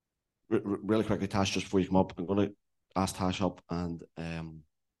really quickly, Tash, just before you come up, I'm going to ask Tash up and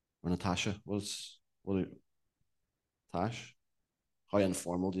or Natasha Tash, how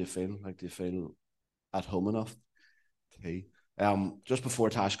informal do you feel? Like, do you feel at home enough? Hey, just before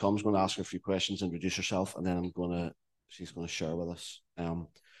Tash comes, I'm going to ask her a few questions, introduce herself, and then she's going to share with us. But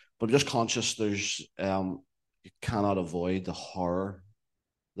I'm just conscious you cannot avoid the horror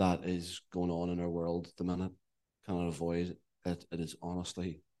that is going on in our world at the minute. Cannot avoid it. It is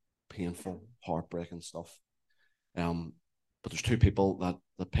honestly painful, heartbreaking stuff. But there's two people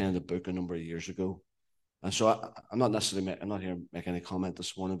that penned a book a number of years ago. And so I'm not here to make any comment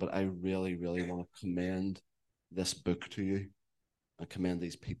this morning, but I really, really want to commend this book to you and commend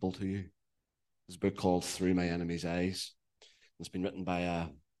these people to you. There's a book called Through My Enemy's Eyes. It's been written by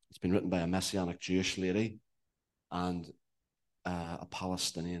a Messianic Jewish lady and a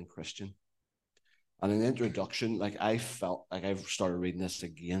Palestinian Christian. And in the introduction, like, I felt like I've started reading this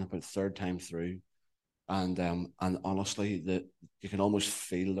again about the third time through. And honestly, you can almost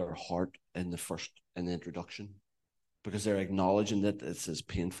feel their heart in the introduction, because they're acknowledging that this is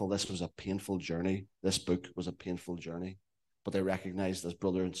painful. This was a painful journey. This book was a painful journey, but they recognized as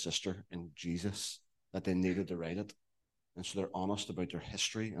brother and sister in Jesus that they needed to write it. And so they're honest about their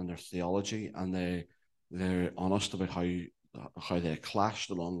history and their theology, and they're honest about how they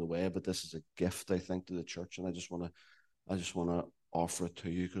clashed along the way. But this is a gift, I think, to the church, and I just want to offer it to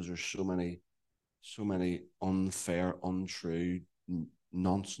you, because there's so many unfair, untrue,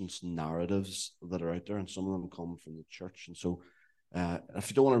 nonsense narratives that are out there, and some of them come from the church. And so if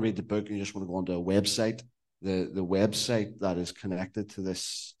you don't want to read the book and you just want to go onto a website, the website that is connected to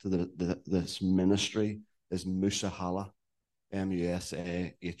this ministry is Musahala,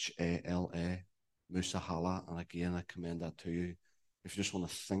 Musahala, Musahala. And again, I commend that to you. If you just want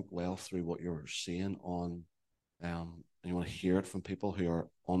to think well through what you're seeing on and you want to hear it from people who are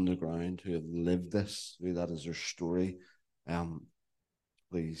on the ground, who have lived this, who that is their story,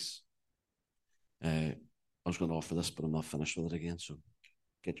 please. I was going to offer this, but I'm not finished with it again, so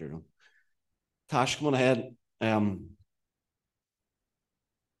get your own. Tash, come on ahead. Go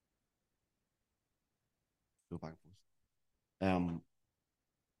back.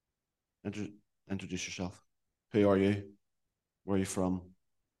 Introduce yourself. Who are you? Where are you from?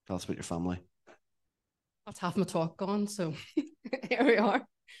 Tell us about your family. That's half my talk gone, so here we are.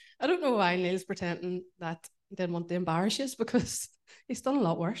 I don't know why Neil's pretending that he didn't want to embarrass you, because he's done a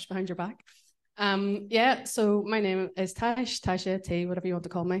lot worse behind your back. So my name is Tash, Tasha, T, whatever you want to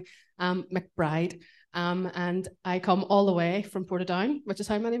call me, McBride, and I come all the way from Portadown, which is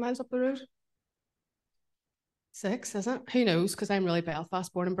how many miles up the road? 6, is it? Who knows, because I'm really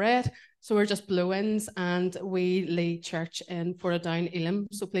Belfast born and bred. So we're just blow-ins, and we lead church in Portadown, Elim,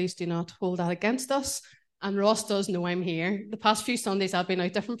 so please do not hold that against us. And Ross does know I'm here. The past few Sundays I've been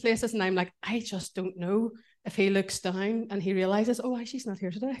out different places, and I'm like, I just don't know if he looks down and he realizes, oh, she's not here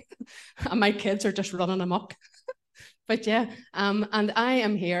today. And my kids are just running amok. But yeah, and I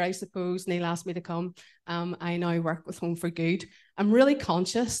am here, I suppose. Neil asked me to come. I now work with Home for Good. I'm really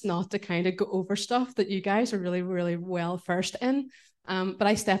conscious not to kind of go over stuff that you guys are really, really well versed in. But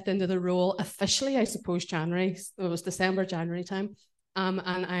I stepped into the role officially, I suppose, January. It was December, January time. And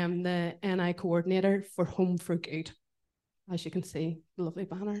I am the NI coordinator for Home for Good. As you can see, lovely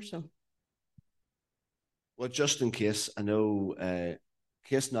banner. So, well, just in case, I know,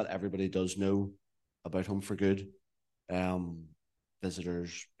 case not everybody does know about Home for Good,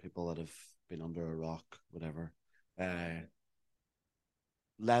 visitors, people that have been under a rock, whatever.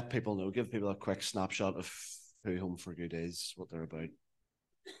 Let people know, give people a quick snapshot of who Home for Good is, what they're about.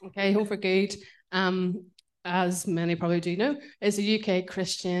 Okay, Home for Good, as many probably do know, is a UK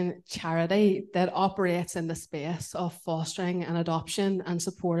Christian charity that operates in the space of fostering and adoption and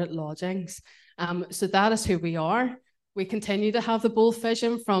supported lodgings. So that is who we are. We continue to have the bold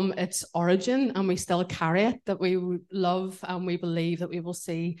vision from its origin, and we still carry it, that we love and we believe that we will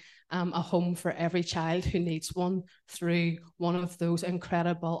see a home for every child who needs one through one of those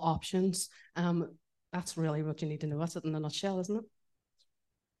incredible options. That's really what you need to know. That's it in a nutshell, isn't it?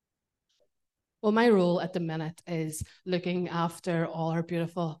 Well, my role at the minute is looking after all our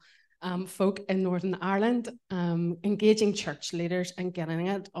beautiful folk in Northern Ireland, engaging church leaders and getting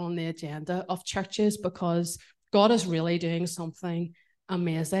it on the agenda of churches, because God is really doing something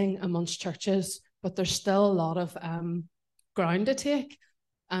amazing amongst churches, but there's still a lot of ground to take.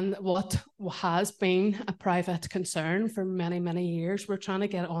 And what has been a private concern for many, many years, we're trying to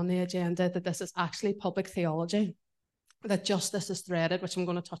get on the agenda that this is actually public theology, that justice is threaded, which I'm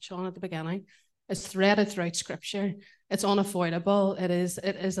going to touch on at the beginning. It's threaded throughout Scripture. It's unavoidable. It is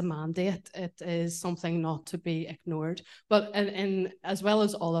a mandate. It is something not to be ignored. But in as well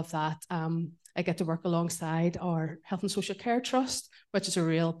as all of that, I get to work alongside our Health and Social Care Trust, which is a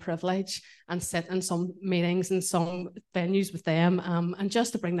real privilege, and sit in some meetings and some venues with them, and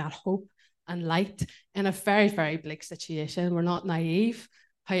just to bring that hope and light in a very, very bleak situation. We're not naive.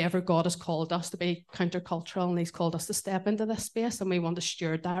 However, God has called us to be countercultural, and he's called us to step into this space, and we want to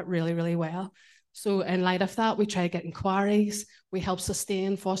steward that really, really well. So in light of that, we try to get inquiries. We help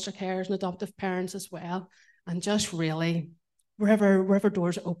sustain foster carers and adoptive parents as well. And just really, wherever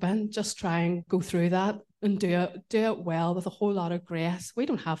doors open, just try and go through that and do it well with a whole lot of grace. We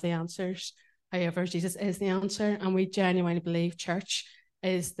don't have the answers. However, Jesus is the answer. And we genuinely believe church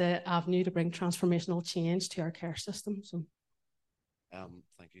is the avenue to bring transformational change to our care system. So,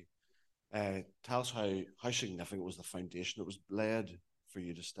 thank you. Tell us how significant was the foundation that was laid for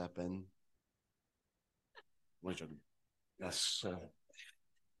you to step in? Yes,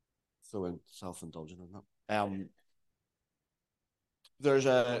 so self-indulgent in that. There's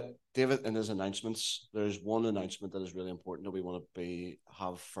David in his announcements. There's one announcement that is really important that we want to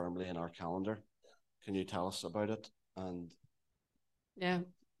have firmly in our calendar. Can you tell us about it? And yeah,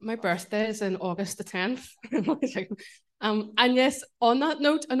 my birthday is in August the 10th. And yes, on that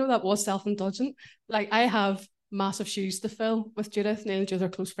note, I know that was self-indulgent. Like, I have massive shoes to fill with Judith. Neil and Judith are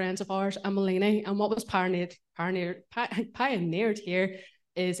close friends of ours, and Melanie. And what was pioneered here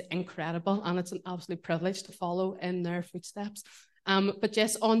is incredible, and it's an absolute privilege to follow in their footsteps. But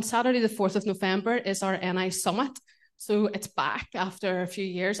yes, on Saturday, the 4th of November is our NI Summit. So it's back after a few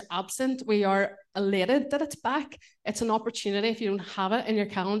years absent. We are elated that it's back. It's an opportunity. If you don't have it in your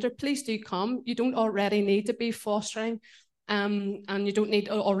calendar, please do come. You don't already need to be fostering, and you don't need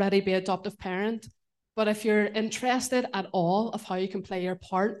to already be an adoptive parent. But if you're interested at all of how you can play your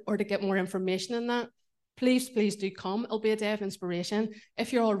part or to get more information in that, please do come. It'll be a day of inspiration.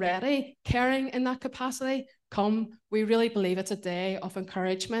 If you're already caring in that capacity, come. We really believe it's a day of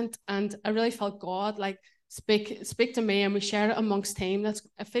encouragement. And I really felt God speak to me, and we share it amongst team. It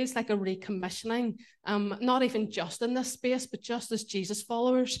feels like a recommissioning, not even just in this space, but just as Jesus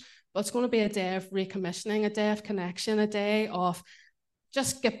followers. But it's going to be a day of recommissioning, a day of connection, a day of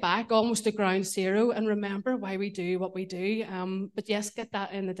just get back almost to ground zero and remember why we do what we do. But yes, get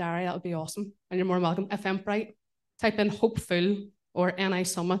that in the diary. That would be awesome. And you're more welcome. If McBride, type in Hopeful or NI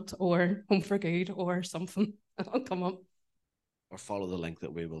Summit or Home for Good or something. It'll come up. Or follow the link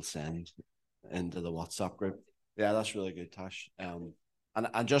that we will send into the WhatsApp group. Yeah, that's really good, Tash. And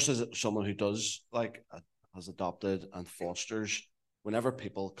just as someone who does has adopted and fosters, whenever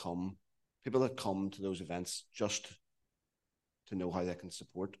people that come to those events just to know how they can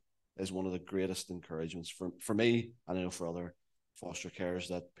support is one of the greatest encouragements for me, and I know for other foster carers,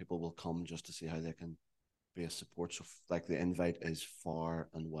 that people will come just to see how they can be a support. So the invite is far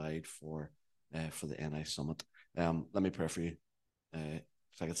and wide for the NI Summit. Let me pray for you.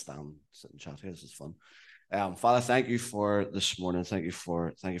 If I could stand, sit and chat here, this is fun. Father, thank you for this morning. Thank you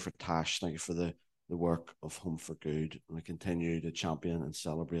for Tash. Thank you for the work of Home for Good, and we continue to champion and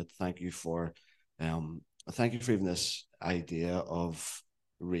celebrate. Thank you for even this idea of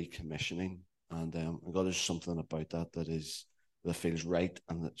recommissioning, and God, there's something about that feels right,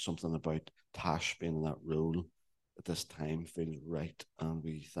 and that something about Tash being in that role at this time feels right, and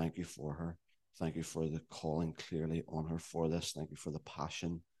we thank you for her. Thank you for the calling clearly on her for this. Thank you for the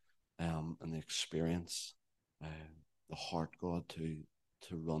passion and the experience, the heart, God, to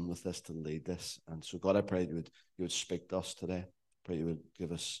run with this, to lead this. And so, God, I pray you would speak to us today. I pray you would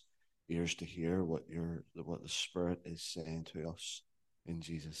give us ears to hear what the Spirit is saying to us. In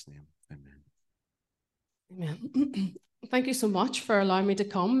Jesus' name, amen. Amen. Thank you so much for allowing me to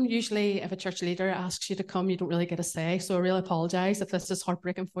come. Usually, if a church leader asks you to come, you don't really get a say. So I really apologise if this is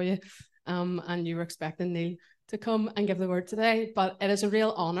heartbreaking for you, and you were expecting Neil to come and give the word today. But it is a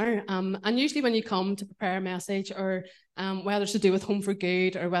real honour. And usually when you come to prepare a message, or whether it's to do with Home for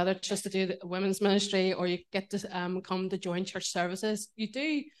Good, or whether it's just to do with women's ministry, or you get to come to join church services, you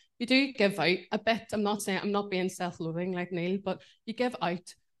do give out a bit. I'm not being self-loathing like Neil, but you give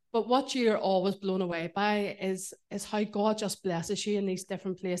out. But what you're always blown away by is how God just blesses you in these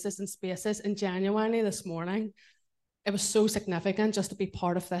different places and spaces. And genuinely this morning, it was so significant just to be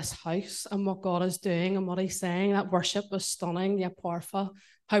part of this house and what God is doing and what he's saying. That worship was stunning, yet powerful.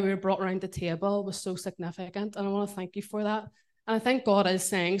 How we were brought around the table was so significant. And I want to thank you for that. And I think God is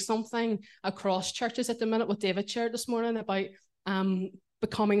saying something across churches at the minute, what David shared this morning about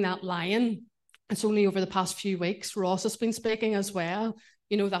becoming that lion. It's only over the past few weeks, Ross has been speaking as well.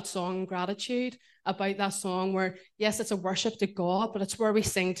 you know, that song Gratitude, about that song where, yes, it's a worship to God, but it's where we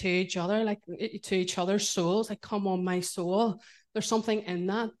sing to each other, like to each other's souls, like, come on, my soul. There's something in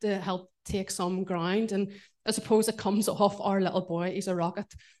that to help take some ground. And I suppose it comes off our little boy. He's a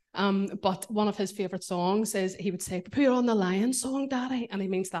rocket. But one of his favorite songs is, he would say, put on the Lion song, Daddy. And he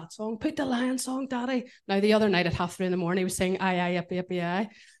means that song, put the Lion song, Daddy. Now, the other night at 3:30 in, he was saying, aye, aye, yippee, yippee, aye.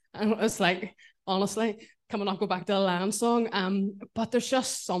 And it was like, honestly, can we not go back to the Lion song? But there's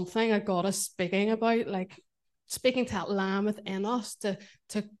just something that God is speaking about, like speaking to that lamb within us to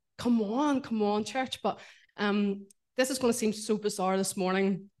come on, church. But this is going to seem so bizarre this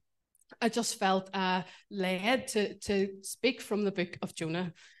morning. I just felt led to speak from the book of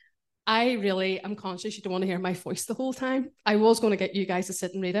Jonah. I really am conscious you don't want to hear my voice the whole time. I was going to get you guys to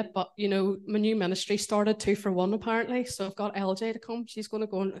sit and read it, but you know, my new ministry started 2 for 1 apparently. So I've got LJ to come. She's going to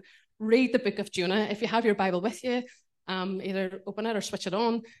go and read the book of Jonah. If you have your Bible with you, either open it or switch it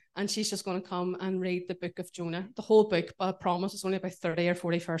on, and she's just going to come and read the book of Jonah, the whole book. But I promise it's only about 30 or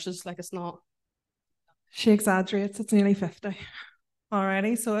 40 verses. Like, it's not. She exaggerates. It's nearly 50.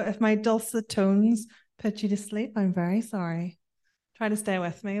 Alrighty. So if my dulcet tones put you to sleep, I'm very sorry. Try to stay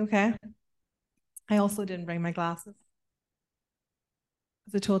with me, okay? I also didn't bring my glasses,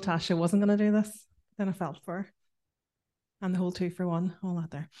 because I told Tash I wasn't going to do this. Then I felt for her. And the whole 2 for 1, all that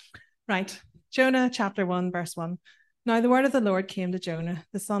there. Right. Jonah chapter 1, verse 1. Now the word of the Lord came to Jonah,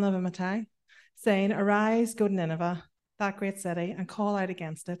 the son of Amittai, saying, arise, go to Nineveh, that great city, and call out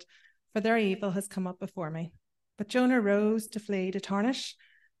against it, for their evil has come up before me. But Jonah rose to flee to Tarshish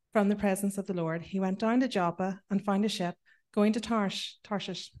from the presence of the Lord. He went down to Joppa and found a ship going to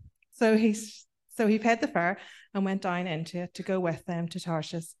Tarshish. So he paid the fare and went down into it to go with them to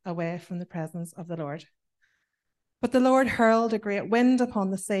Tarshish, away from the presence of the Lord. But the Lord hurled a great wind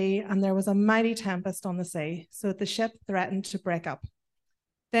upon the sea, and there was a mighty tempest on the sea, so that the ship threatened to break up.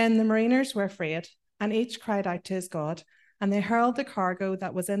 Then the mariners were afraid, and each cried out to his God, and they hurled the cargo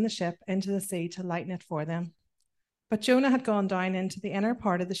that was in the ship into the sea to lighten it for them. But Jonah had gone down into the inner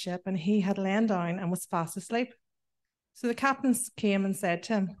part of the ship, and he had lain down and was fast asleep. So the captains came and said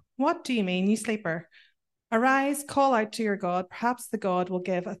to him, what do you mean, you sleeper? Arise, call out to your God. Perhaps the God will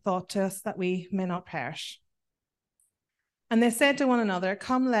give a thought to us that we may not perish. And they said to one another,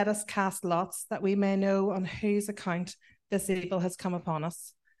 come, let us cast lots, that we may know on whose account this evil has come upon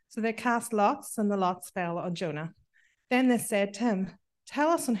us. So they cast lots, and the lots fell on Jonah. Then they said to him, tell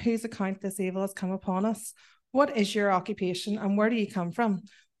us on whose account this evil has come upon us. What is your occupation, and where do you come from?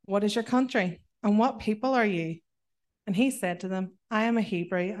 What is your country, and what people are you? And he said to them, I am a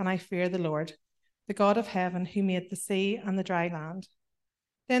Hebrew, and I fear the Lord, the God of heaven, who made the sea and the dry land.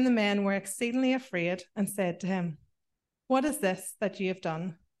 Then the men were exceedingly afraid and said to him, what is this that you have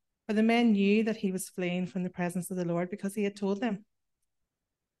done? For the men knew that he was fleeing from the presence of the Lord, because he had told them.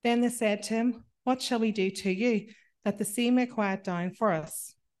 Then they said to him, what shall we do to you, that the sea may quiet down for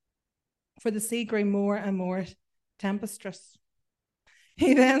us? For the sea grew more and more tempestuous.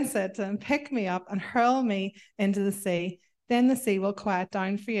 He then said to him, pick me up and hurl me into the sea. Then the sea will quiet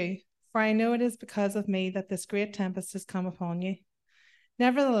down for you. For I know it is because of me that this great tempest has come upon you.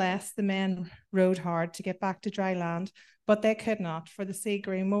 Nevertheless, the men rowed hard to get back to dry land, but they could not, for the sea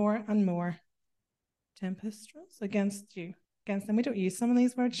grew more and more tempestuous against them. We don't use some of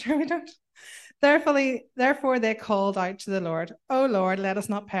these words, sure we don't. Therefore they called out to the Lord, O Lord, let us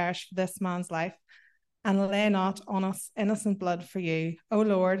not perish for this man's life, and lay not on us innocent blood for you. O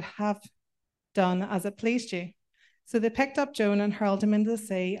Lord, have done as it pleased you. So they picked up Jonah and hurled him into the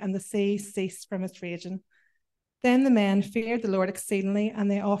sea, and the sea ceased from its raging. Then the men feared the Lord exceedingly, and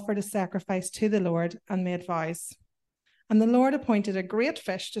they offered a sacrifice to the Lord and made vows. And the Lord appointed a great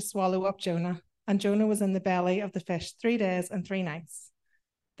fish to swallow up Jonah, and Jonah was in the belly of the fish 3 days and 3 nights.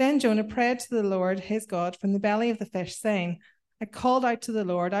 Then Jonah prayed to the Lord his God from the belly of the fish, saying, I called out to the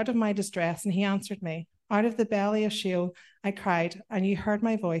Lord out of my distress, and he answered me. Out of the belly of Sheol I cried, and you heard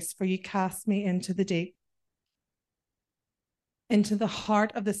my voice, for you cast me into the deep, into the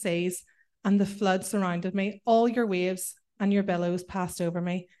heart of the seas, and the flood surrounded me. All your waves and your billows passed over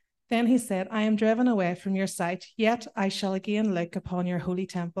me. Then he said, I am driven away from your sight, yet I shall again look upon your holy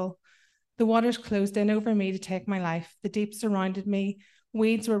temple. The waters closed in over me to take my life. The deep surrounded me.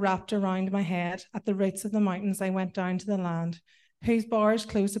 Weeds were wrapped around my head. At the roots of the mountains I went down to the land, whose bars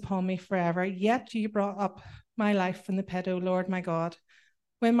closed upon me forever. Yet you brought up my life from the pit, O Lord my God.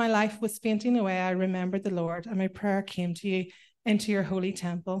 When my life was fainting away, I remembered the Lord, and my prayer came to you into your holy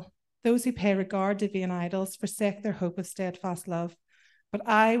temple. Those who pay regard to vain idols forsake their hope of steadfast love. But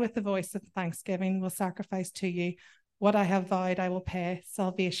I, with the voice of thanksgiving, will sacrifice to you what I have vowed I will pay.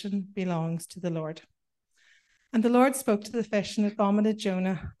 Salvation belongs to the Lord. And the Lord spoke to the fish, and it vomited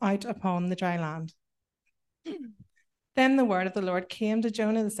Jonah out upon the dry land. Then the word of the Lord came to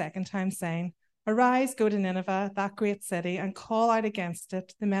Jonah the second time, saying, Arise, go to Nineveh, that great city, and call out against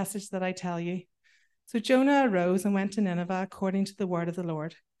it the message that I tell you. So Jonah arose and went to Nineveh according to the word of the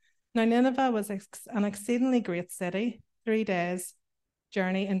Lord. Now Nineveh was an exceedingly great city, 3 days'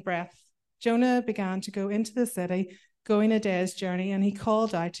 journey in breadth. Jonah began to go into the city, going a day's journey, and he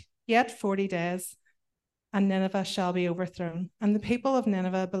called out, Yet 40 days, and Nineveh shall be overthrown. And the people of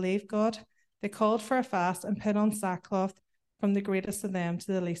Nineveh believed God. They called for a fast and put on sackcloth, from the greatest of them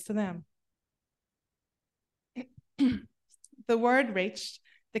to the least of them. The word reached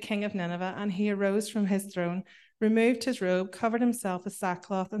the king of Nineveh, and he arose from his throne, removed his robe, covered himself with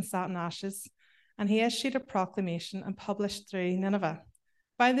sackcloth, and sat in ashes. And he issued a proclamation and published through Nineveh.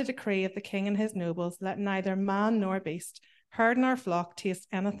 By the decree of the king and his nobles, let neither man nor beast, herd nor flock taste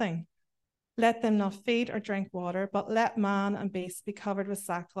anything. Let them not feed or drink water, but let man and beast be covered with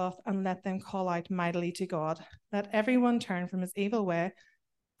sackcloth, and let them call out mightily to God. Let everyone turn from his evil way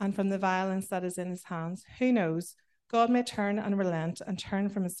and from the violence that is in his hands. Who knows? God may turn and relent and turn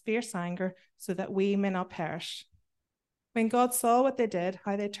from his fierce anger, so that we may not perish. When God saw what they did,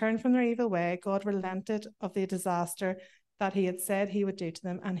 how they turned from their evil way, God relented of the disaster that he had said he would do to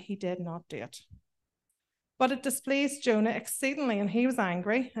them, and he did not do it. But it displeased Jonah exceedingly, and he was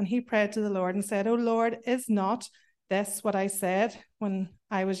angry, and he prayed to the Lord and said, O Lord, is not this what I said when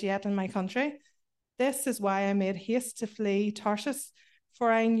I was yet in my country? This is why I made haste to flee Tarshish, for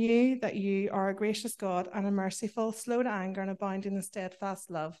I knew that you are a gracious God and a merciful, slow to anger and abounding in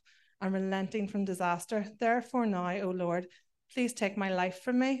steadfast love, and relenting from disaster. Therefore now, O Lord, please take my life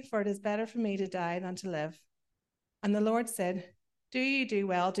from me, for it is better for me to die than to live. And the Lord said, Do you do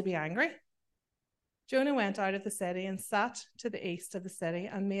well to be angry? Jonah went out of the city and sat to the east of the city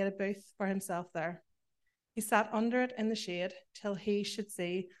and made a booth for himself there. He sat under it in the shade till he should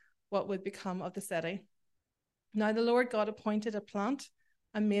see what would become of the city. Now the Lord God appointed a plant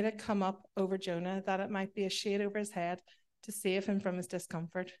and made it come up over Jonah, that it might be a shade over his head to save him from his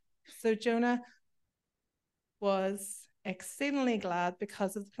discomfort. So Jonah was exceedingly glad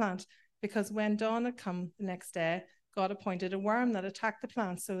because of the plant, because when dawn had come the next day, God appointed a worm that attacked the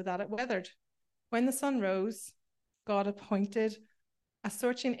plant so that it withered. When the sun rose, God appointed a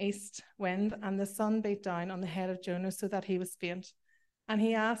scorching east wind, and the sun beat down on the head of Jonah so that he was faint. And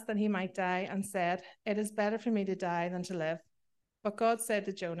he asked that he might die, and said, It is better for me to die than to live. But God said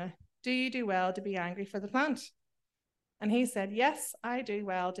to Jonah, Do you do well to be angry for the plant? And he said, Yes, I do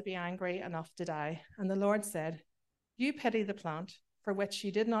well to be angry enough to die. And the Lord said, You pity the plant, for which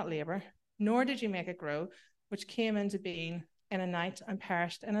you did not labor, nor did you make it grow, which came into being in a night and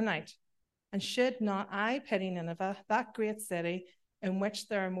perished in a night. And should not I pity Nineveh, that great city, in which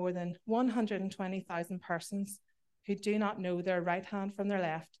there are more than 120,000 persons who do not know their right hand from their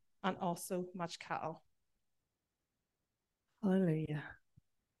left, and also much cattle? Hallelujah.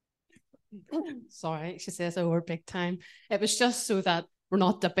 Sorry, she says, oh, we're big time. It was just so that we're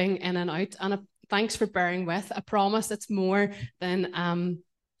not dipping in and out. And thanks for bearing with. I promise it's more than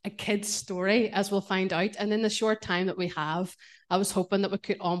a kid's story, as we'll find out. And in the short time that we have, I was hoping that we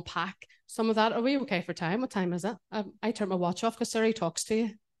could unpack some of that. Are we okay for time? What time is it? I turned my watch off because Siri talks to you.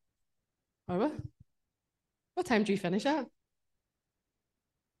 Are we? What time do you finish at?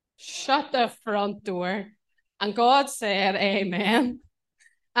 Shut the front door. And God said, Amen.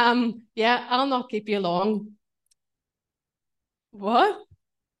 Yeah, I'll not keep you long. What?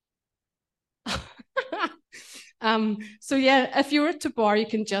 So yeah, if you were to bore, you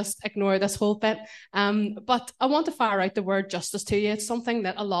can just ignore this whole bit. But I want to fire out the word justice to you. It's something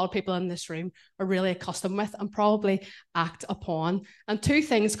that a lot of people in this room are really accustomed with and probably act upon. And 2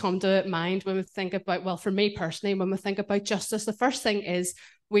 things come to mind when we think about, well, for me personally, when we think about justice. The first thing is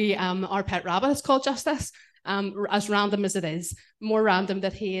our pet rabbit is called Justice. As random as it is, more random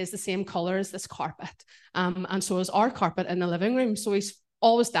that he is the same colour as this carpet. And so is our carpet in the living room. So he's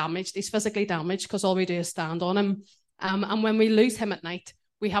always damaged. He's physically damaged because all we do is stand on him. And when we lose him at night,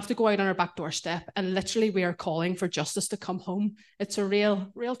 we have to go out on our back doorstep and literally we are calling for Justice to come home. It's a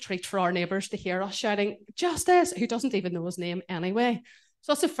real treat for our neighbours to hear us shouting, Justice, who doesn't even know his name anyway.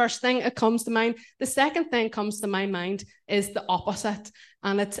 So that's the first thing that comes to mind. The second thing that comes to my mind is the opposite,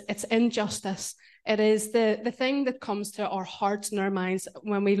 and it's injustice. It is the thing that comes to our hearts and our minds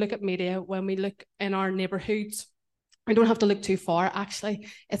when we look at media, when we look in our neighbourhoods. We don't have to look too far, actually.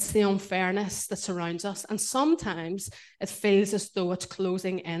 It's the unfairness that surrounds us. And sometimes it feels as though it's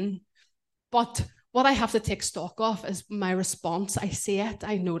closing in. But what I have to take stock of is my response. I see it,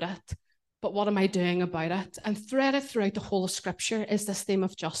 I know that. But what am I doing about it? And threaded throughout the whole of Scripture is this theme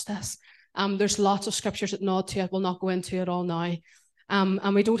of justice. There's lots of scriptures that nod to it. We'll not go into it all now.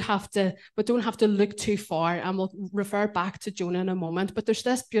 And we don't have to look too far, and we'll refer back to Jonah in a moment. But there's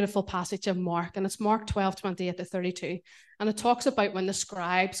this beautiful passage in Mark, and it's Mark 12:28-32. And it talks about when the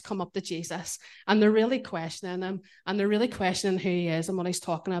scribes come up to Jesus, and they're really questioning him, and they're really questioning who he is and what he's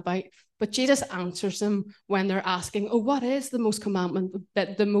talking about. But Jesus answers them when they're asking, oh, what is the most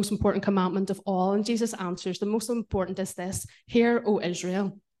important commandment of all? And Jesus answers, the most important is this: hear, O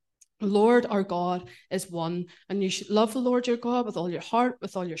Israel. Lord our God is one, and you should love the Lord your God with all your heart,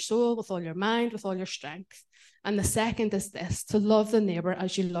 with all your soul, with all your mind, with all your strength. And the second is this: to love the neighbor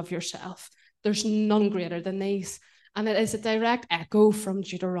as you love yourself. There's none greater than these. And it is a direct echo from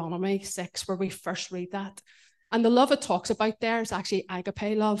Deuteronomy 6, where we first read that. And the love it talks about there is actually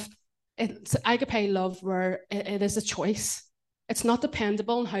agape love. It's agape love where it is a choice. It's not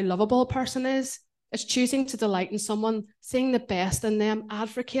dependable on how lovable a person is. It's choosing to delight in someone, seeing the best in them,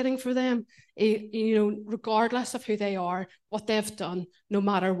 advocating for them, regardless of who they are, what they've done, no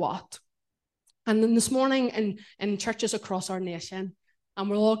matter what. And then this morning in churches across our nation, and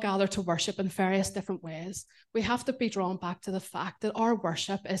we're all gathered to worship in various different ways, we have to be drawn back to the fact that our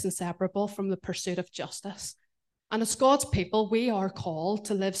worship is inseparable from the pursuit of justice. And as God's people, we are called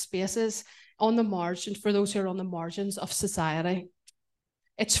to live spaces on the margin for those who are on the margins of society.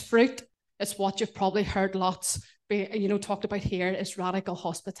 Its fruit, it's what you've probably heard lots talked about here, is radical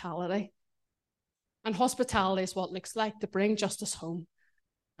hospitality. And hospitality is what it looks like to bring justice home.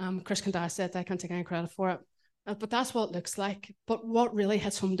 Chris Candace said I can't take any credit for it, but that's what it looks like. But what really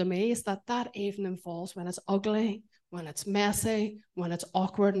hits home to me is that even involves when it's ugly, when it's messy, when it's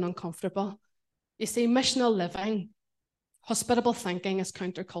awkward and uncomfortable. You see, missional living, hospitable thinking is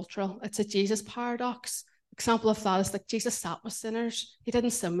countercultural. It's a Jesus paradox. Example of that is that Jesus sat with sinners. He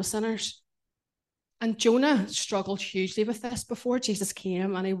didn't sin with sinners. And Jonah struggled hugely with this before Jesus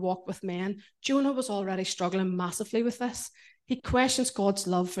came and he walked with men. Jonah was already struggling massively with this. He questions God's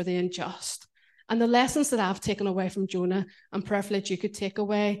love for the unjust. And the lessons that I've taken away from Jonah, and privilege you could take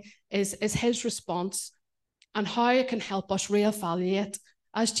away, is his response and how it can help us reevaluate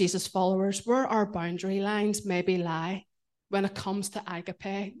as Jesus followers where our boundary lines maybe lie when it comes to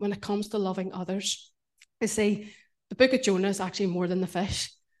agape, when it comes to loving others. You see, the book of Jonah is actually more than the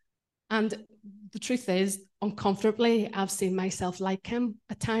fish. And the truth is, uncomfortably, I've seen myself like him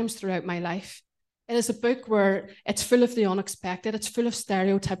at times throughout my life. It is a book where it's full of the unexpected. It's full of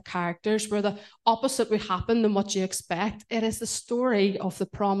stereotype characters where the opposite would happen than what you expect. It is the story of the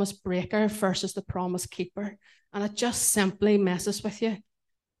promise breaker versus the promise keeper. And it just simply messes with you.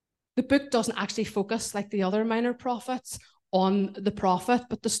 The book doesn't actually focus, like the other minor prophets, on the prophet,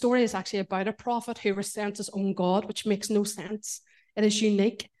 but the story is actually about a prophet who resents his own God, which makes no sense. It is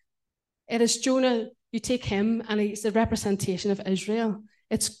unique. It is Jonah. You take him and he's a representation of Israel.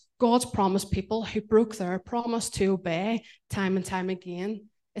 It's God's promised people who broke their promise to obey time and time again.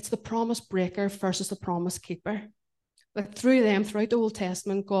 It's the promise breaker versus the promise keeper. Like through them, throughout the Old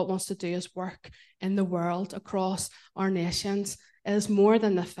Testament, God wants to do his work in the world, across our nations. It is more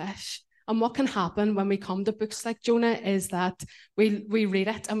than the fish. And what can happen when we come to books like Jonah is that we read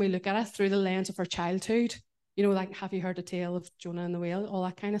it and we look at it through the lens of our childhood. Like, have you heard the tale of Jonah and the whale? All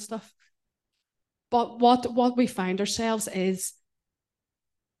that kind of stuff. But what we find ourselves is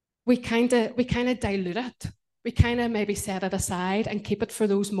we kind of dilute it. We kind of maybe set it aside and keep it for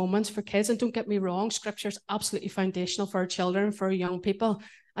those moments for kids. And don't get me wrong, scripture is absolutely foundational for our children, for our young people.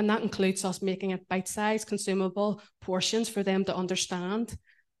 And that includes us making it bite-sized, consumable portions for them to understand.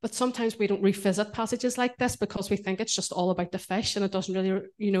 But sometimes we don't revisit passages like this because we think it's just all about the fish and it doesn't really,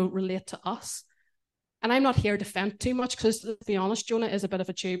 relate to us. And I'm not here to vent too much because, to be honest, Jonah is a bit of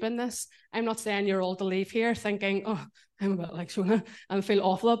a tube in this. I'm not saying you're all to leave here thinking, oh, I'm a bit like Jonah and feel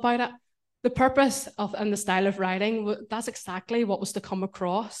awful about it. The purpose of and the style of writing, that's exactly what was to come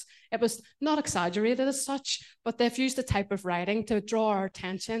across. It was not exaggerated as such, but they've used the type of writing to draw our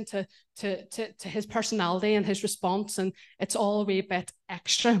attention to his personality and his response. And it's all a wee bit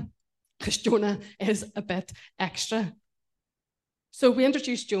extra because Jonah is a bit extra. So we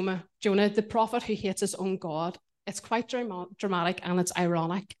introduced Jonah, the prophet who hates his own God. It's quite dramatic and it's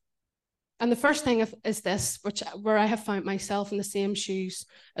ironic. And the first thing is this, where I have found myself in the same shoes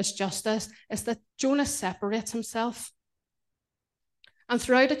as Justice, is that Jonah separates himself. And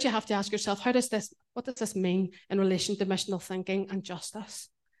throughout it, you have to ask yourself, what does this mean in relation to missional thinking and justice?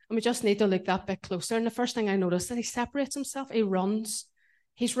 And we just need to look that bit closer. And the first thing I noticed is that he separates himself. He runs.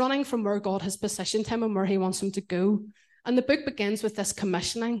 He's running from where God has positioned him and where he wants him to go. And the book begins with this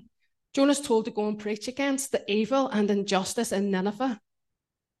commissioning. Jonah's told to go and preach against the evil and injustice in Nineveh.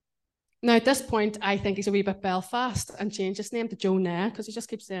 Now, at this point, I think he's a wee bit Belfast and changed his name to Jonah because he just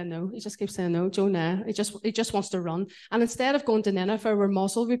keeps saying no. He just keeps saying no, Jonah. He just wants to run. And instead of going to Nineveh, where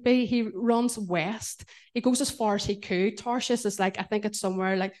Mosul would be, he runs west. He goes as far as he could. Tarshish is like, I think it's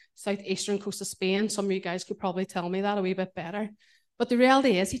somewhere like southeastern coast of Spain. Some of you guys could probably tell me that a wee bit better. But the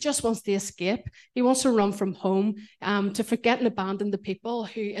reality is he just wants to escape. He wants to run from home, to forget and abandon the people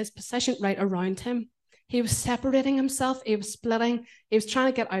who is positioned right around him. He was separating himself. He was splitting. He was trying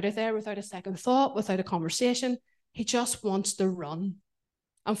to get out of there without a second thought, without a conversation. He just wants to run.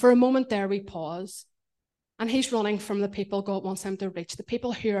 And for a moment there, we pause. And he's running from the people God wants him to reach, the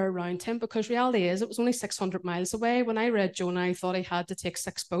people who are around him, because reality is it was only 600 miles away. When I read Jonah, I thought he had to take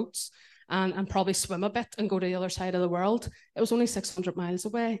 6 boats and probably swim a bit and go to the other side of the world. It was only 600 miles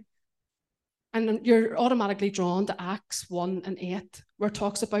away. And you're automatically drawn to Acts 1 and 8, where it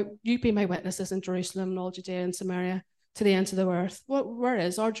talks about, you be my witnesses in Jerusalem and all Judea and Samaria to the ends of the earth. Where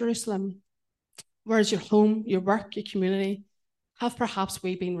is our Jerusalem? Where is your home, your work, your community? Have perhaps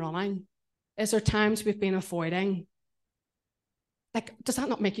we been running? Is there times we've been avoiding? Like, does that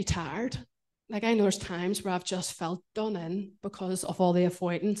not make you tired? Like, I know there's times where I've just felt done in because of all the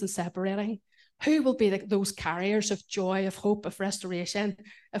avoidance and separating. Who will be those carriers of joy, of hope, of restoration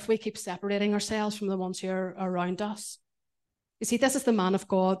if we keep separating ourselves from the ones who are around us? You see, this is the man of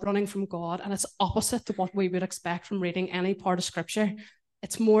God running from God, and it's opposite to what we would expect from reading any part of Scripture.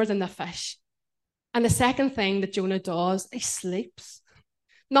 It's more than the fish. And the second thing that Jonah does, he sleeps.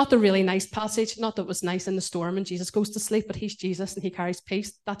 Not the really nice passage, not that it was nice in the storm and Jesus goes to sleep, but he's Jesus and he carries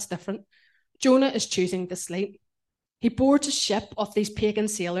peace. That's different. Jonah is choosing to sleep. He boards a ship of these pagan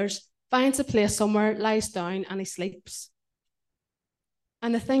sailors, finds a place somewhere, lies down, and he sleeps.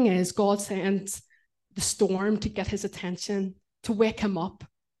 And the thing is, God sends the storm to get his attention, to wake him up.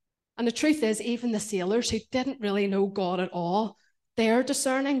 And the truth is, even the sailors who didn't really know God at all, they're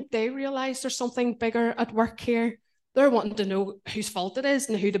discerning. They realize there's something bigger at work here. They're wanting to know whose fault it is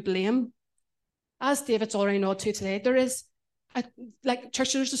and who to blame. As David's already nodded to today, there's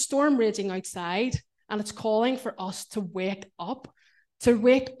a storm raging outside, and it's calling for us to wake up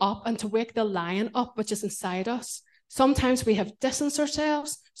and to wake the lion up, which is inside us. Sometimes we have distanced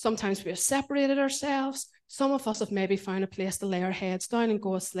ourselves. Sometimes we have separated ourselves. Some of us have maybe found a place to lay our heads down and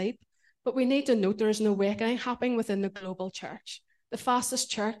go asleep. But we need to note there is an awakening happening within the global church. The fastest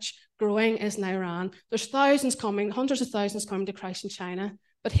church growing is in Iran. There's thousands coming, hundreds of thousands coming to Christ in China.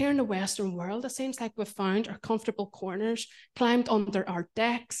 But here in the Western world, it seems like we've found our comfortable corners, climbed under our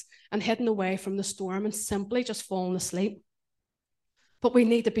decks and hidden away from the storm and simply just fallen asleep. But we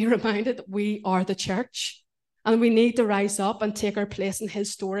need to be reminded that we are the church, and we need to rise up and take our place in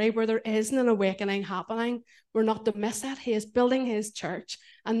his story where there isn't an awakening happening. We're not to miss that. He is building his church,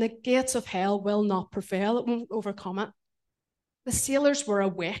 and the gates of hell will not prevail. It won't overcome it. The sailors were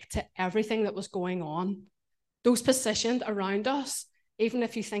awake to everything that was going on. Those positioned around us, even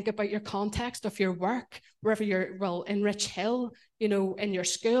if you think about your context of your work, wherever you're, in Rich Hill, in your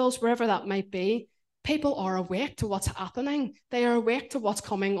schools, wherever that might be, people are awake to what's happening. They are awake to what's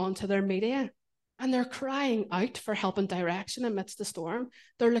coming onto their media. And they're crying out for help and direction amidst the storm.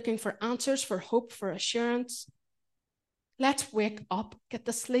 They're looking for answers, for hope, for assurance. Let's wake up, get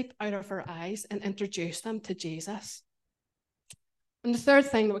the sleep out of our eyes, and introduce them to Jesus. And the third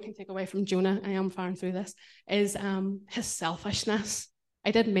thing that we can take away from Jonah, I am firing through this, is his selfishness.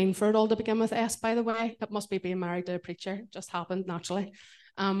 I didn't mean for it all to begin with S, by the way. It must be being married to a preacher. It just happened naturally.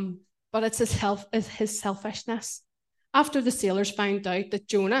 But it's his selfishness. After the sailors find out that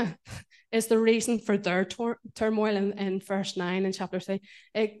Jonah is the reason for their turmoil in verse 9 in chapter 3,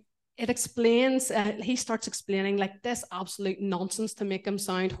 it explains, he starts explaining like this absolute nonsense to make him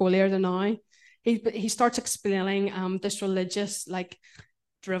sound holier than thou. He starts explaining this religious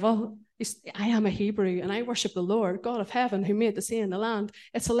drivel. I am a Hebrew and I worship the Lord, God of heaven, who made the sea and the land.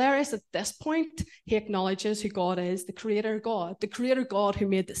 It's hilarious at this point. He acknowledges who God is, the creator God who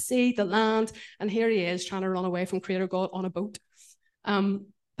made the sea, the land, and here he is trying to run away from creator God on a boat.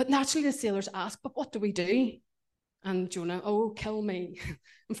 But naturally the sailors ask, but what do we do? And Jonah, kill me.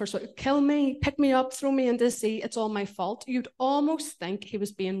 And first of all, kill me, pick me up, throw me into the sea. It's all my fault. You'd almost think he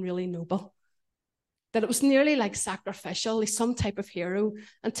was being really noble, that it was nearly like sacrificial, like some type of hero,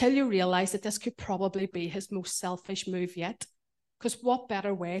 until you realize that this could probably be his most selfish move yet. Because what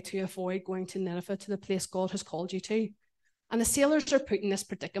better way to avoid going to Nineveh, to the place God has called you to? And the sailors are put in this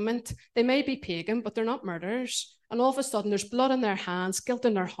predicament. They may be pagan, but they're not murderers. And all of a sudden, there's blood in their hands, guilt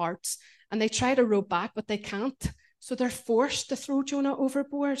in their hearts, and they try to row back, but they can't. So they're forced to throw Jonah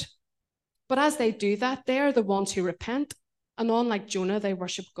overboard. But as they do that, they're the ones who repent. And unlike Jonah, they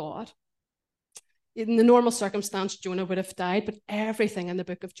worship God. In the normal circumstance, Jonah would have died, but everything in the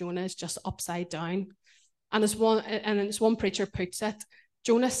book of Jonah is just upside down. And as one preacher puts it,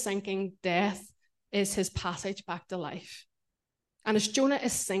 Jonah's sinking death is his passage back to life. And as Jonah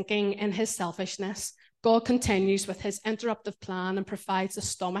is sinking in his selfishness, God continues with his interruptive plan and provides the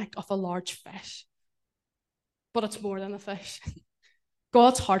stomach of a large fish. But it's more than a fish.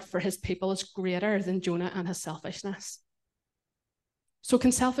 God's heart for his people is greater than Jonah and his selfishness. So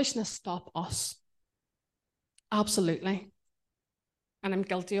can selfishness stop us? Absolutely. And I'm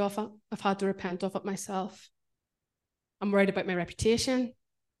guilty of it. I've had to repent of it myself. I'm worried about my reputation.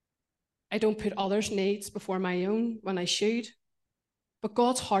 I don't put others' needs before my own when I should. But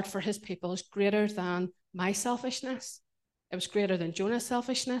God's heart for his people is greater than my selfishness. It was greater than Jonah's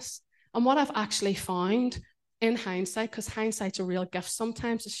selfishness. And what I've actually found in hindsight, because hindsight's a real gift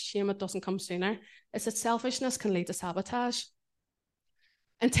sometimes, it's a shame it doesn't come sooner, is that selfishness can lead to sabotage.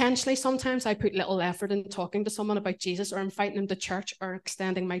 Intentionally, sometimes I put little effort in talking to someone about Jesus or inviting them to church or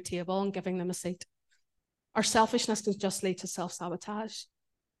extending my table and giving them a seat. Our selfishness can just lead to self-sabotage.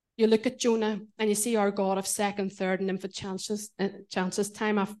 You look at Jonah and you see our God of second, third, and infinite chances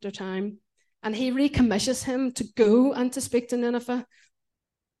time after time. And he recommissions him to go and to speak to Nineveh.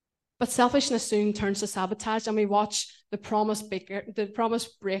 But selfishness soon turns to sabotage, and we watch the promise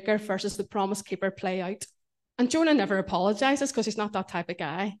breaker versus the promise keeper play out. And Jonah never apologizes because he's not that type of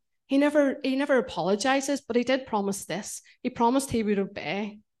guy. He never apologizes, but he did promise this. He promised he would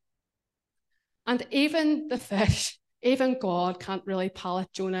obey. And even the fish, even God can't really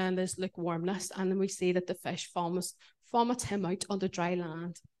palate Jonah and his lukewarmness. And then we see that the fish vomits him out onto dry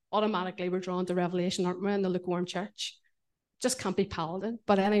land. Automatically, we're drawn to Revelation, aren't we, in the lukewarm church? Just can't be palated.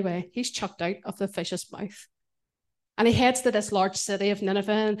 But anyway, he's chucked out of the fish's mouth. And he heads to this large city of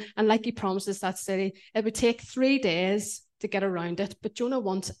Nineveh. And like he promises that city, it would take 3 days to get around it. But Jonah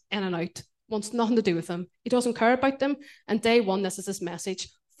wants in and out, wants nothing to do with them. He doesn't care about them. And day one, this is his message: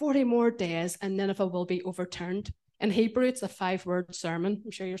 40 more days and Nineveh will be overturned. In Hebrew, it's a 5-word sermon.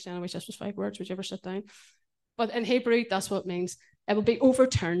 I'm sure you're saying, I wish this was 5 words. Would you ever sit down? But in Hebrew, that's what it means. It will be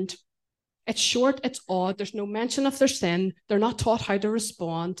overturned. It's short, it's odd. There's no mention of their sin. They're not taught how to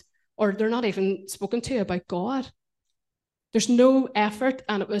respond, or they're not even spoken to about God. There's no effort,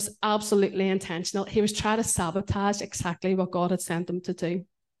 and it was absolutely intentional. He was trying to sabotage exactly what God had sent him to do.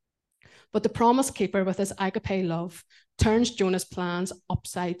 But the promise keeper, with his agape love, turns Jonah's plans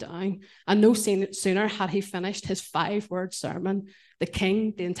upside down. And no sooner had he finished his 5-word sermon, the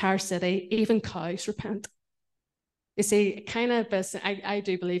king, the entire city, even cows repent. You see, I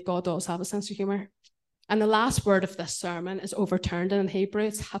do believe God does have a sense of humor. And the last word of this sermon is overturned, and in Hebrew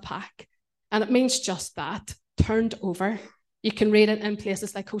it's hapak. And it means just that, turned over. You can read it in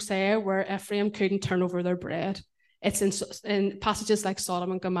places like Hosea, where Ephraim couldn't turn over their bread. It's in passages like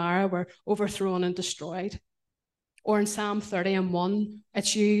Sodom and Gomorrah, were overthrown and destroyed. Or in Psalm 30:1,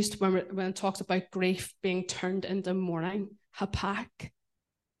 it's used when it talks about grief being turned into mourning, hapak.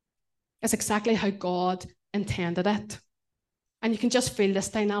 It's exactly how God intended it. And you can just feel this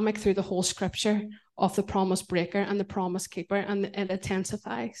dynamic through the whole scripture of the promise breaker and the promise keeper, and it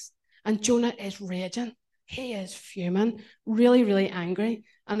intensifies. And Jonah is raging. He is fuming, really, really angry.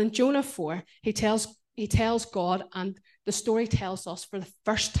 And in Jonah 4, he tells God, and the story tells us for the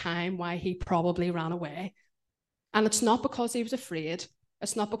first time why he probably ran away. And it's not because he was afraid.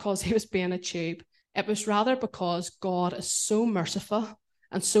 It's not because he was being a tube. It was rather because God is so merciful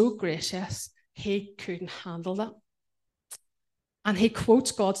and so gracious, he couldn't handle that. And he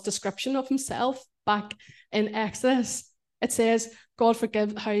quotes God's description of himself back in Exodus. It says, God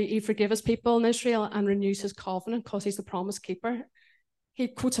how he forgave his people in Israel and renews his covenant because he's the promise keeper. He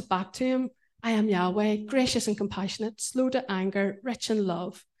quotes it back to him: I am Yahweh, gracious and compassionate, slow to anger, rich in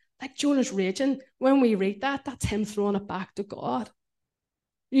love. Like Jonah's raging. When we read that, that's him throwing it back to God.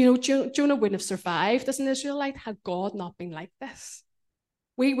 You know, Jonah wouldn't have survived as an Israelite had God not been like this.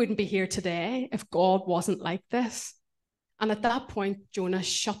 We wouldn't be here today if God wasn't like this. And at that point, Jonah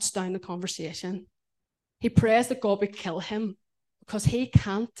shuts down the conversation. He prays that God would kill him because he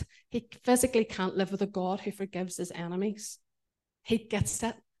physically can't live with a God who forgives his enemies. He gets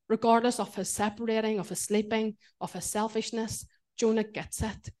it. Regardless of his separating, of his sleeping, of his selfishness, Jonah gets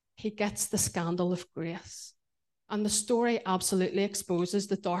it. He gets the scandal of grace. And the story absolutely exposes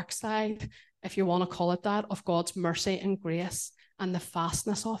the dark side, if you want to call it that, of God's mercy and grace and the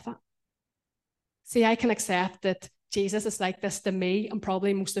vastness of it. See, I can accept that Jesus is like this to me and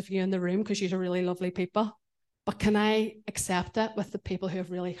probably most of you in the room because you're really lovely people. But can I accept it with the people who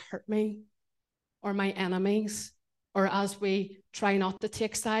have really hurt me or my enemies? Or as we try not to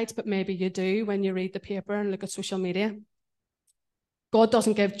take sides, but maybe you do when you read the paper and look at social media. God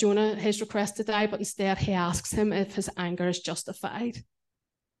doesn't give Jonah his request to die, but instead he asks him if his anger is justified.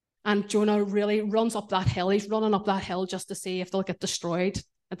 And Jonah really runs up that hill. He's running up that hill just to see if they'll get destroyed.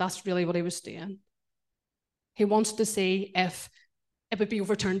 And that's really what he was doing. He wants to see if it would be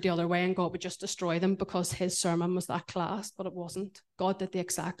overturned the other way and God would just destroy them because his sermon was that class, but it wasn't. God did the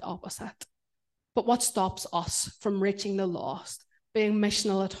exact opposite. But what stops us from reaching the lost, being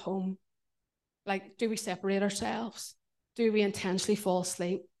missional at home? Like, do we separate ourselves? Do we intentionally fall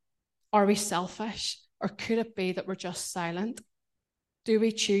asleep? Are we selfish? Or could it be that we're just silent? Do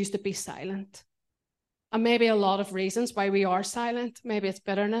we choose to be silent? And maybe a lot of reasons why we are silent. Maybe it's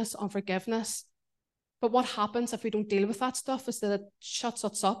bitterness, unforgiveness. But what happens if we don't deal with that stuff is that it shuts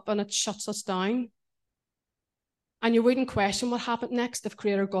us up and it shuts us down. And you wouldn't question what happened next if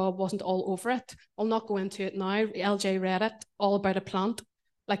Creator God wasn't all over it. I'll not go into it now. LJ read it, all about a plant.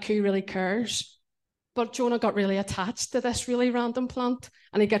 Like, who really cares? But Jonah got really attached to this really random plant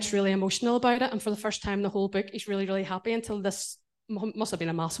and he gets really emotional about it. And for the first time in the whole book, he's really, really happy until this must have been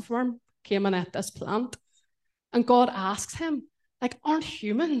a massive worm came and ate this plant. And God asks him, like, aren't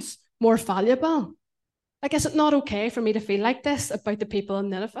humans more valuable? Like, is it not okay for me to feel like this about the people in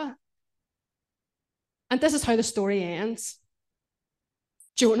Nineveh? And this is how the story ends.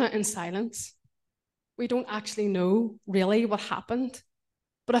 Jonah in silence. We don't actually know really what happened.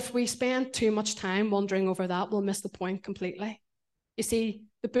 But if we spend too much time wondering over that, we'll miss the point completely. You see,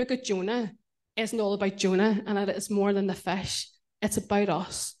 the book of Jonah isn't all about Jonah, and it is more than the fish. It's about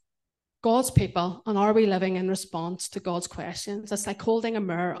us, God's people, and are we living in response to God's questions? It's like holding a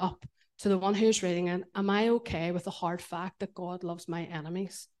mirror up to the one who's reading it. Am I okay with the hard fact that God loves my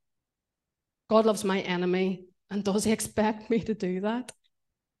enemies? God loves my enemy, and does he expect me to do that?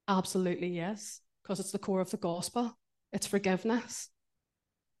 Absolutely yes, because it's the core of the gospel. It's forgiveness.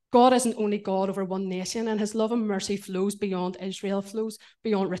 God isn't only God over one nation, and his love and mercy flows beyond Israel, flows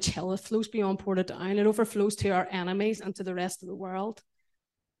beyond Rich Hill, it flows beyond Portrayed, it overflows to our enemies and to the rest of the world.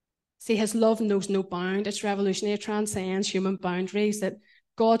 See, his love knows no bound. It's revolutionary. It transcends human boundaries, that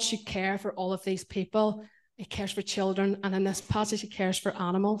God should care for all of these people. He cares for children, and in this passage, he cares for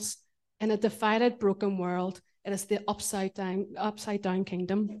animals. In a divided, broken world, it is the upside down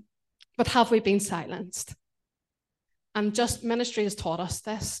kingdom. But have we been silenced? And just ministry has taught us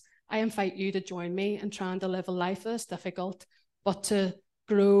this. I invite you to join me in trying to live a life that is difficult, but to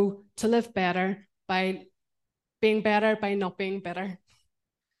grow, to live better by being better, by not being bitter.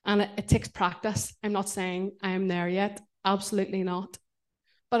 And it takes practice. I'm not saying I am there yet. Absolutely not.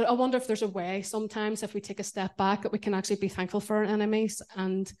 But I wonder if there's a way sometimes, if we take a step back, that we can actually be thankful for our enemies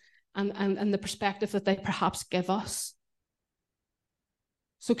and the perspective that they perhaps give us.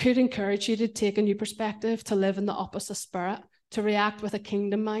 So could encourage you to take a new perspective, to live in the opposite spirit, to react with a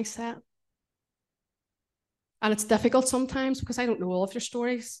kingdom mindset. And it's difficult sometimes because I don't know all of your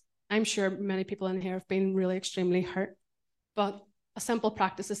stories. I'm sure many people in here have been really extremely hurt. But a simple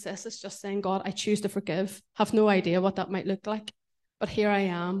practice is this, it's just saying, God, I choose to forgive. Have no idea what that might look like. But here I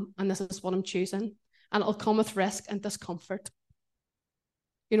am, and this is what I'm choosing. And it'll come with risk and discomfort.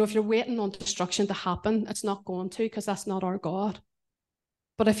 You know, if you're waiting on destruction to happen, it's not going to, because that's not our God.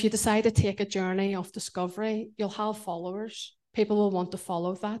 But if you decide to take a journey of discovery, you'll have followers. People will want to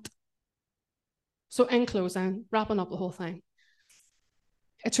follow that. So in closing, wrapping up the whole thing,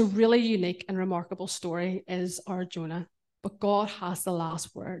 it's a really unique and remarkable story, is our Jonah. But God has the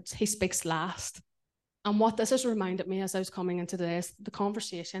last words. He speaks last. And what this has reminded me as I was coming into today is the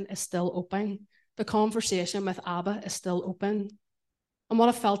conversation is still open. The conversation with Abba is still open. And what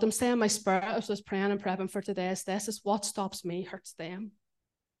I felt him say in my spirit as I was praying and prepping for today is this, is what stops me hurts them.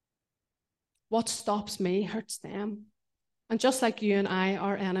 What stops me hurts them. And just like you and I,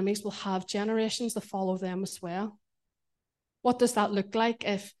 our enemies will have generations that follow them as well. What does that look like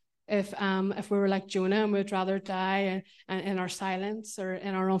if we were like Jonah and we'd rather die in our silence or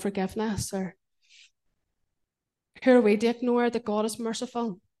in our unforgiveness? Or who are we to ignore that God is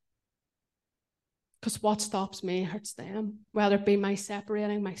merciful? Because what stops me hurts them, whether it be my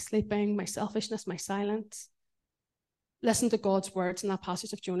separating, my sleeping, my selfishness, my silence. Listen to God's words in that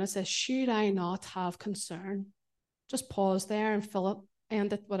passage of Jonah. It says, should I not have concern? Just pause there and fill it,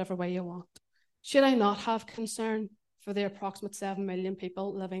 end it whatever way you want. Should I not have concern for the approximate 7 million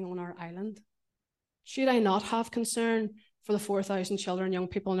people living on our island? Should I not have concern for the 4,000 children, young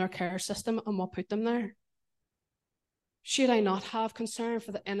people in our care system and what put them there? Should I not have concern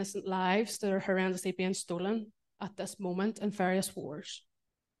for the innocent lives that are horrendously being stolen at this moment in various wars?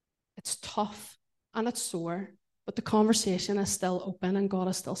 It's tough and it's sore, but the conversation is still open and God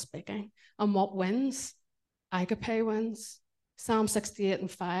is still speaking. And what wins? Agape wins. Psalm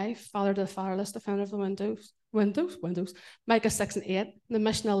 68:5, Father to the fatherless, defender of the widows, windows. Micah 6 and 8, the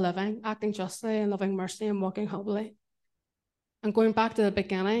missional living, acting justly and loving mercy and walking humbly. And going back to the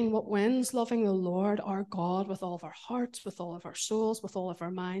beginning, what wins? Loving the Lord our God with all of our hearts, with all of our souls, with all of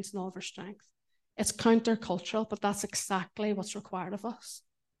our minds, and all of our strength. It's countercultural, but that's exactly what's required of us.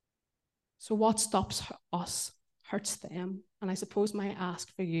 So what stops us hurts them. And I suppose my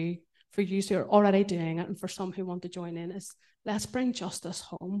ask for you who are already doing it, and for some who want to join in, is let's bring justice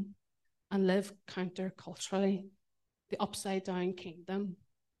home and live counterculturally, the upside down kingdom,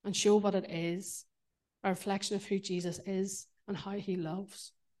 and show what it is, a reflection of who Jesus is and how he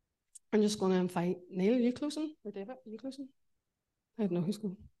loves. I'm just going to invite Neil. Are you closing? Or David, are you closing? I don't know who's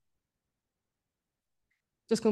going.